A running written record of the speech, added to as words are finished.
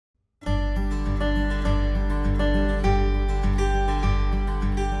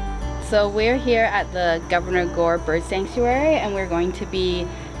So we're here at the Governor Gore Bird Sanctuary, and we're going to be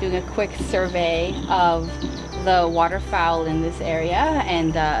doing a quick survey of the waterfowl in this area,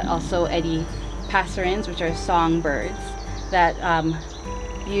 and also any passerines, which are songbirds that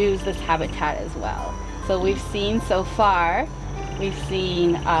use this habitat as well. So we've seen so far, we've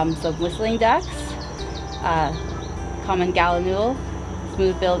seen some whistling ducks, common gallinule,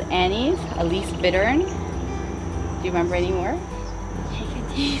 smooth-billed annies, a least bittern. Do you remember any more?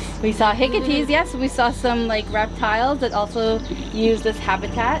 Hickatees. We saw hickatees, yes. We saw some like reptiles that also use this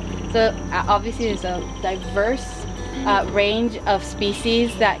habitat. So obviously there's a diverse range of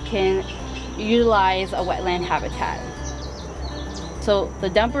species that can utilize a wetland habitat. So the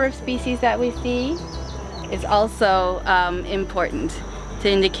number of species that we see is also important to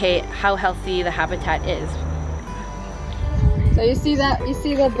indicate how healthy the habitat is. So you see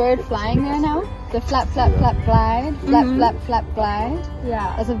the bird flying there now? The flap, flap, flap, glide, flap, flap, flap, glide.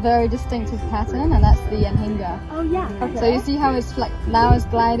 Yeah. That's a very distinctive pattern, and that's the anhinga. Oh yeah. Okay. So you see how it's now it's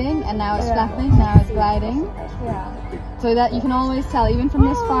gliding, and now it's flapping, now it's gliding. Yeah. So that you can always tell, even from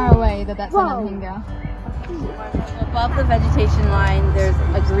this far away, that that's an anhinga. Above the vegetation line, there's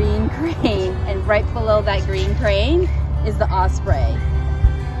a green crane, and right below that green crane is the osprey.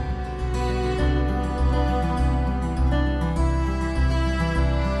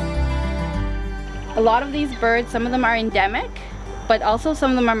 A lot of these birds, some of them are endemic, but also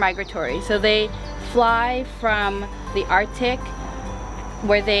some of them are migratory. So they fly from the Arctic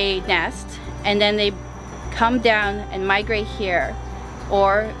where they nest, and then they come down and migrate here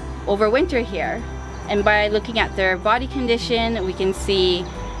or overwinter here. And by looking at their body condition, we can see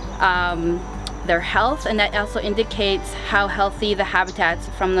their health, and that also indicates how healthy the habitats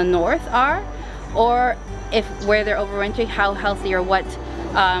from the north are, or if where they're overwintering, how healthy or what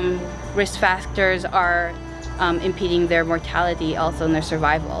risk factors are impeding their mortality also in their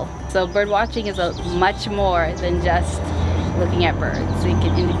survival. So bird watching is much more than just looking at birds. It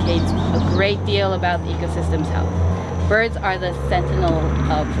can indicate a great deal about the ecosystem's health. Birds are the sentinel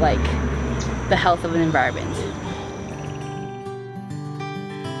of like the health of an environment.